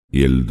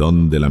y el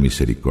don de la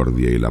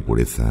misericordia y la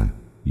pureza,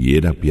 y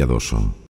era piadoso.